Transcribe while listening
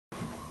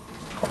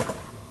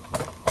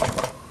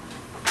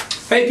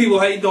Hey people,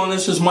 how you doing?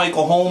 This is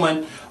Michael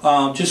Holman.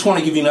 Just want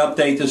to give you an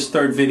update. This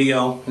third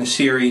video in the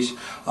series.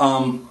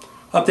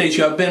 Update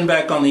you. I've been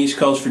back on the East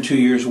Coast for 2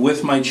 years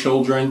with my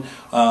children.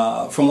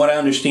 From what I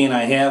understand,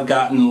 I have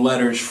gotten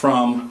letters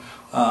from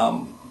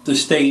the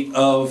state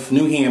of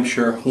New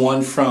Hampshire.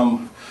 One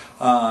from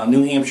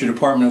New Hampshire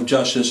Department of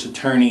Justice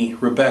Attorney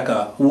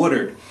Rebecca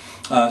Woodard,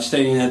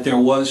 stating that there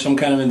was some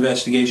kind of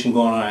investigation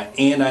going on,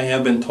 and I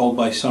have been told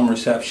by some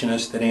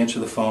receptionists that answer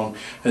the phone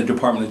at the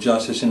Department of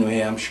Justice in New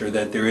Hampshire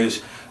that there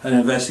is an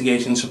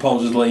investigation.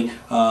 Supposedly,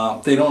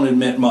 they don't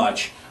admit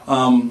much,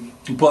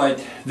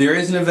 but there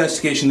is an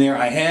investigation there.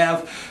 I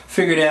have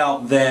figured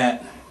out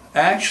that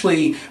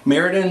actually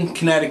Hampshire,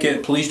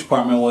 Connecticut Police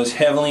Department was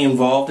heavily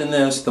involved in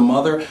this. The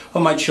mother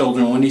of my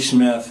children, Wendy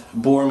Smith,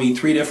 bore me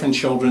 3 different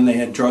children. They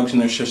had drugs in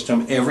their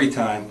system every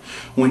time.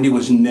 Wendy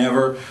was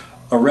never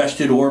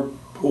arrested or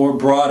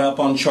brought up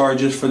on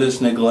charges for this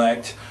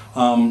neglect.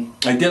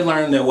 I did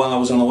learn that while I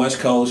was on the West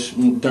Coast,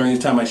 during the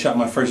time I shot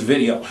my first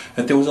video,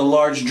 that there was a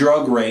large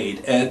drug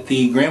raid at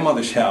the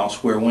grandmother's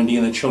house where Wendy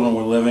and the children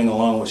were living,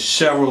 along with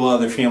several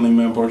other family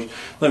members,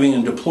 living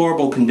in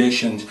deplorable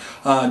conditions.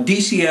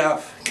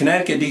 DCF,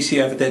 Connecticut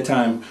DCF at that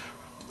time,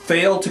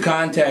 failed to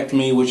contact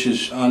me, which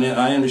is,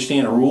 I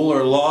understand, a rule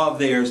or law of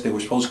theirs. They were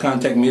supposed to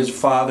contact me as a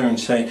father and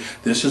say,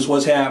 this is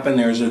what's happened,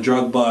 there's a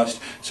drug bust,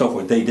 so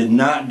forth. They did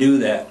not do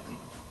that.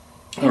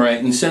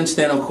 Alright, and since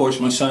then, of course,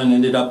 my son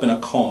ended up in a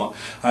coma.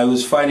 I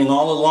was fighting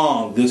all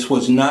along. This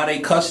was not a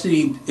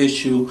custody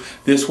issue.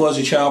 This was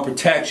a child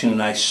protection,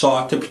 and I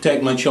sought to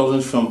protect my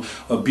children from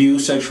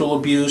abuse, sexual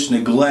abuse,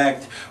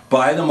 neglect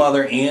by the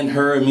mother and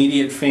her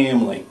immediate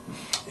family.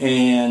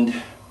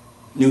 And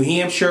New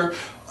Hampshire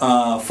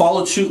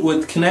followed suit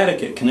with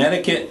Connecticut.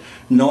 Connecticut,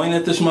 knowing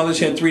that this mother's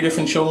had 3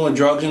 different children with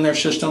drugs in their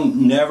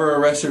system, never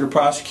arrested or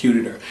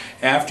prosecuted her.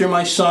 After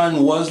my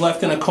son was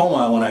left in a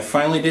coma, when I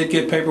finally did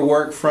get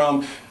paperwork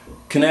from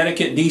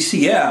Connecticut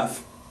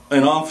DCF,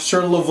 an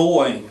Officer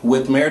Lavoie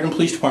with the Hampshire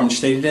Police Department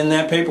stated in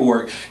that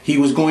paperwork he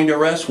was going to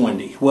arrest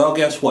Wendy. Well,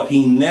 guess what?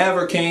 He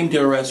never came to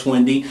arrest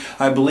Wendy.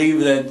 I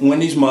believe that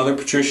Wendy's mother,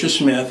 Patricia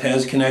Smith,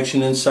 has a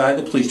connection inside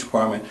the police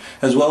department,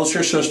 as well as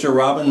her sister,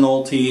 Robin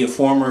Nolte, a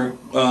former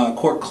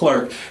court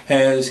clerk,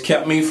 has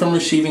kept me from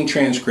receiving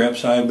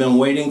transcripts. I've been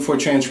waiting for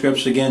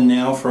transcripts again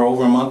now for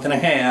over a month and a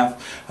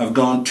half. I've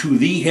gone to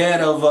the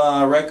head of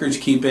records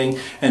keeping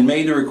and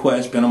made the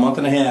request. Been a month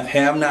and a half.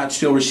 Have not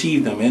still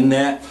received them. In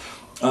that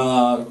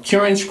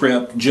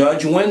transcript,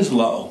 Judge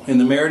Winslow in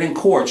the Meriden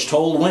courts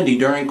told Wendy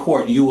during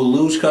court, you will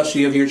lose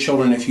custody of your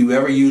children if you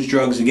ever use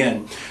drugs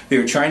again. They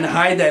were trying to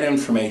hide that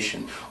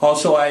information.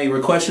 Also, I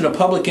requested a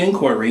public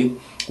inquiry,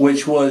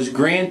 which was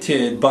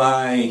granted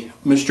by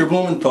Mr.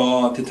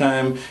 Blumenthal. At the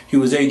time he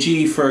was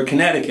AG for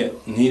Connecticut,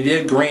 and he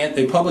did grant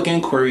the public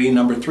inquiry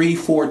number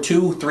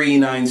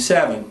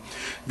 342397.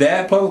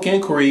 That public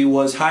inquiry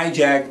was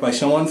hijacked by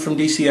someone from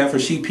DCF or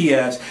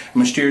CPS and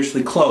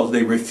mysteriously closed.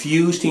 They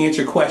refused to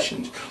answer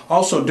questions.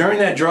 Also, during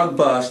that drug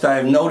bust, I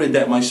have noted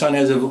that my son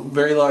has a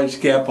very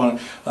large cut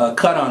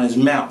on his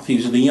mouth. He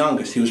was the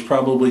youngest. He was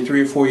probably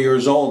 3 or 4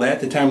 years old at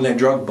the time of that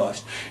drug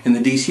bust. In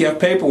the DCF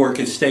paperwork,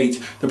 it states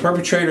the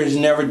perpetrator has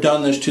never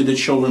done this to the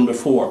children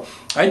before.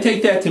 I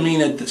take that to mean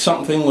that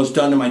something was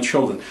done to my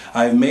children.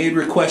 I've made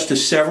requests to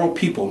several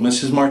people.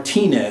 Mrs.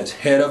 Martinez,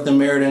 head of the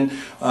Meriden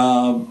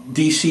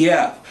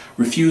DCF,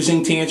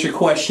 refusing to answer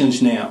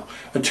questions now.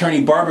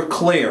 Attorney Barbara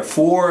Clare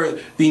for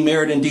the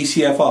Meriden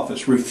DCF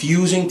office,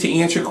 refusing to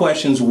answer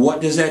questions.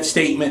 What does that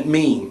statement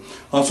mean?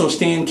 Also,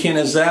 Stan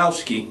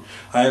Kanazowski,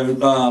 I've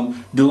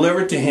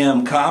delivered to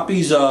him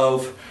copies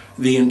of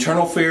the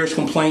internal affairs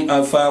complaint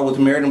I filed with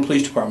the Meriden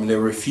Police Department. They're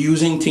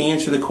refusing to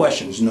answer the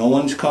questions. No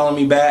one's calling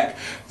me back.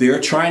 They're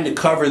trying to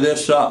cover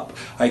this up.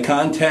 I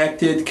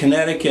contacted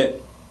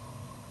Connecticut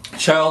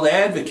Child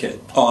Advocate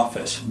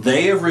Office.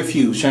 They have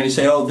refused, trying to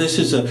say, oh, this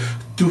is a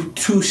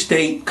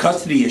two-state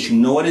custody issue.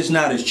 No, it is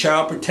not. It's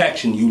child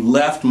protection. You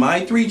left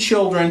my 3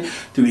 children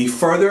to be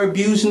further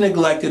abused and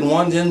neglected.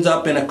 One ends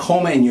up in a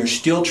coma, and you're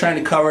still trying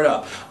to cover it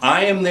up.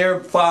 I am their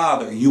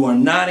father. You are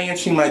not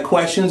answering my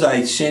questions.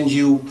 I send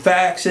you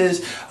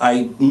faxes.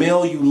 I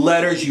mail you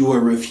letters. You are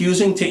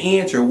refusing to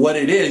answer what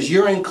it is.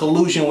 You're in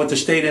collusion with the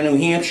state of New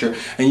Hampshire,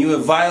 and you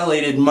have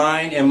violated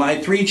mine and my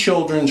 3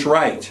 children's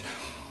rights.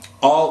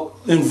 All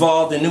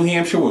involved in New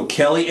Hampshire were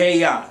Kelly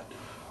Ayotte,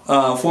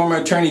 former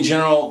Attorney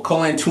General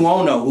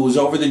Colantuono, who was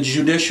over the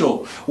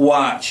judicial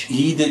watch.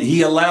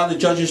 He allowed the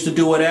judges to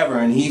do whatever,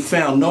 and he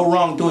found no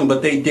wrongdoing,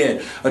 but they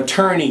did.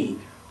 Attorney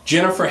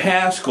Jennifer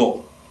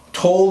Haskell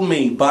told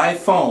me by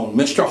phone,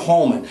 Mr.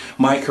 Holman,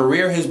 my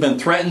career has been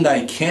threatened.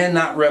 I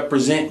cannot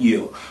represent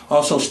you.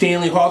 Also,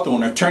 Stanley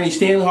Hawthorne, Attorney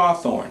Stanley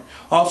Hawthorne,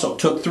 also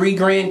took $3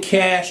 grand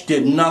cash,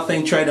 did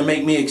nothing, tried to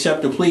make me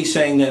accept a plea,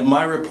 saying that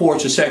my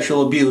reports of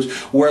sexual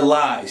abuse were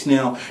lies.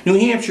 Now, New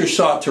Hampshire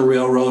sought to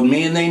railroad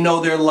me, and they know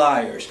they're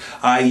liars.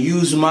 I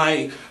use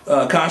my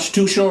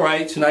constitutional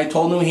rights, and I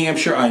told New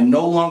Hampshire I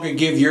no longer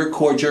give your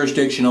court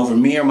jurisdiction over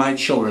me or my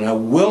children. I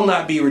will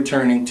not be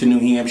returning to New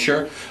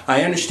Hampshire.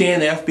 I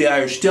understand the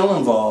FBI are still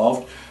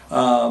involved.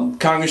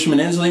 Congressman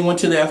Inslee went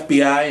to the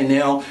FBI, and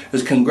now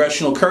as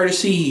congressional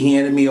courtesy, he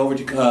handed me over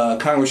to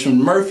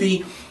Congressman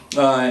Murphy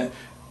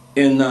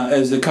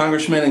as the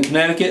congressman in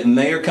Connecticut, and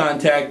they are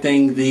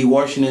contacting the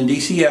Washington,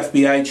 D.C.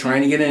 FBI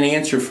trying to get an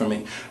answer from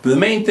me. But the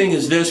main thing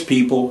is this,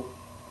 people.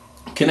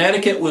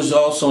 Connecticut was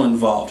also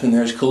involved, and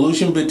there's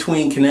collusion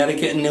between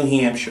Connecticut and New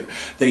Hampshire.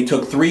 They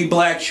took 3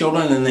 black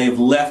children and they've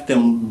left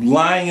them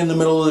lying in the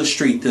middle of the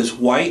street. This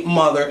white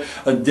mother,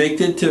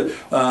 addicted to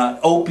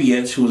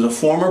opiates, who was a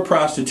former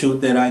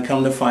prostitute that I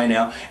come to find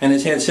out, and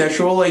has had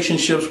sexual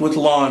relationships with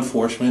law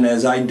enforcement,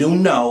 as I do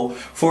know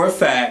for a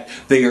fact.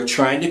 They are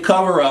trying to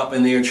cover up,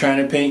 and they are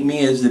trying to paint me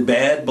as the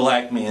bad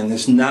black man.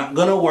 This is not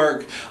going to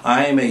work.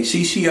 I am a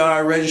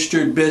CCR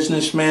registered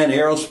businessman,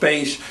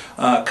 aerospace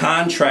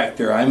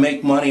contractor. I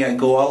make money. I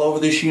go all over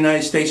this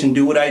United States and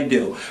do what I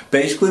do.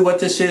 Basically what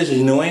this is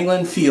New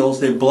England feels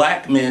that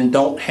black men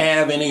don't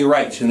have any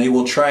rights, and they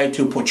will try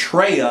to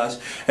portray us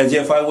as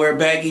if I wear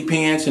baggy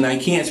pants and I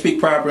can't speak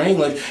proper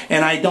English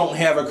and I don't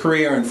have a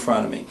career in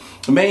front of me.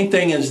 The main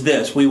thing is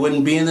this: we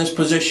wouldn't be in this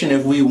position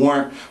if we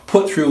weren't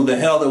put through the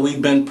hell that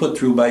we've been put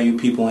through by you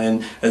people.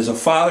 And as a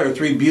father of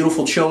 3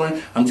 beautiful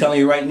children, I'm telling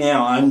you right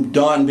now, I'm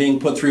done being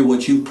put through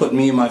what you've put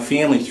me and my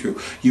family through.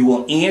 You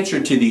will answer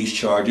to these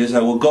charges.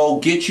 I will go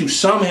get you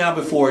somehow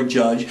before a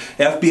judge.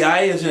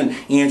 FBI isn't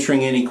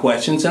answering any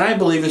questions, and I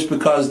believe it's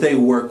because they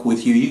work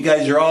with you. You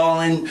guys are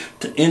all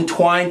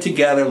entwined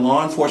together,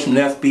 law enforcement,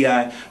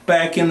 FBI.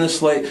 Back in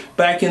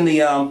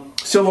the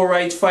civil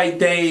rights fight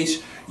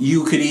days,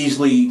 you could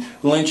easily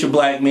lynch a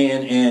black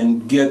man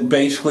and get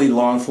basically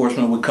law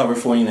enforcement would cover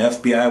for you, and the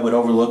FBI would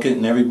overlook it,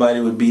 and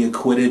everybody would be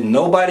acquitted, and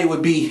nobody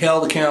would be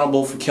held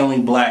accountable for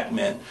killing black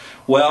men.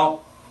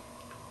 Well,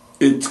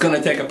 it's going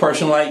to take a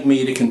person like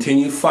me to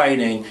continue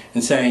fighting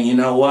and saying, you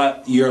know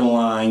what, you're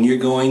lying. You're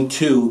going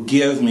to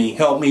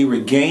help me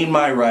regain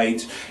my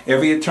rights.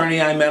 Every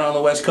attorney I met on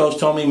the West Coast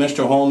told me,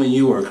 Mr. Holman,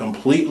 you are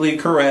completely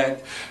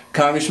correct.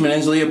 Congressman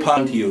Inslee,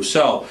 upon to you.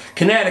 So,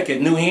 Connecticut,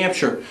 New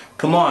Hampshire,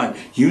 come on.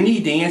 You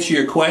need to answer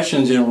your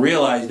questions and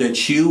realize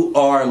that you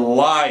are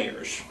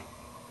liars.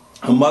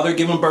 A mother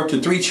giving birth to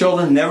 3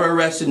 children, never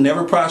arrested,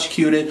 never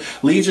prosecuted,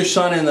 leaves her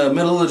son in the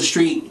middle of the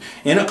street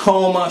in a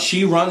coma.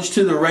 She runs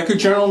to the Record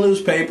Journal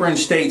newspaper and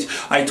states,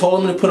 I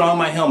told him to put on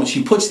my helmet.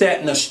 She puts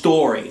that in a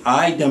story.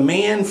 I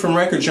demand from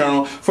Record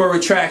Journal for a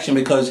retraction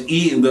because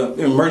the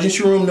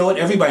emergency room knew it,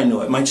 everybody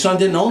knew it. My son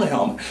didn't own a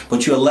helmet.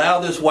 But you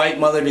allow this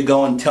white mother to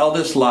go and tell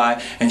this lie,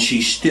 and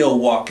she's still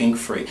walking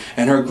free.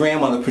 And her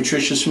grandmother,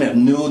 Patricia Smith,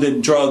 knew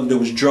that there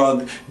was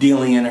drug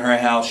dealing in her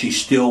house.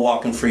 She's still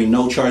walking free.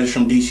 No charges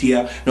from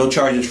DCF, no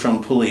charges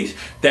from police.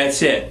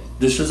 That's it.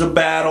 This is a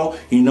battle.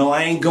 You know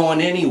I ain't going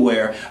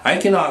anywhere. I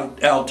can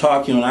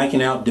out-talk you and I can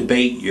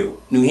out-debate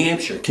you. New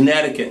Hampshire,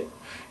 Connecticut,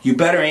 you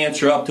better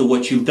answer up to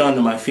what you've done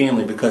to my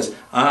family, because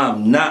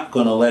I'm not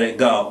going to let it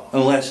go.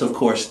 Unless, of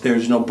course,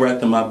 there's no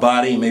breath in my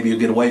body and maybe you'll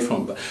get away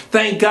from it. But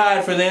thank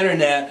God for the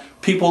internet.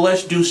 People,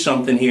 let's do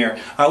something here.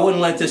 I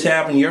wouldn't let this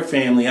happen to your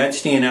family. I'd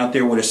stand out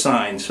there with a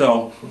sign.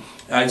 So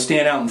I'd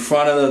stand out in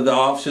front of the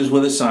offices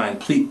with a sign.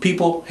 Please,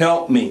 people,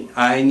 help me.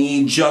 I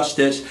need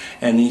justice,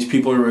 and these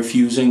people are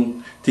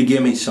refusing to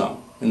give me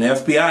some. And the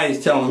FBI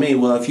is telling me,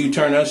 well, if you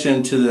turn us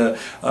into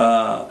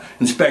the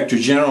Inspector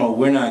General,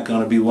 we're not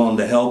going to be willing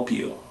to help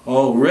you.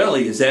 Oh,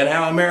 really? Is that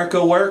how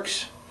America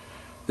works?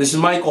 This is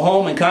Michael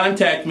Holman.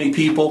 Contact me,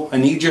 people. I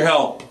need your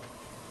help.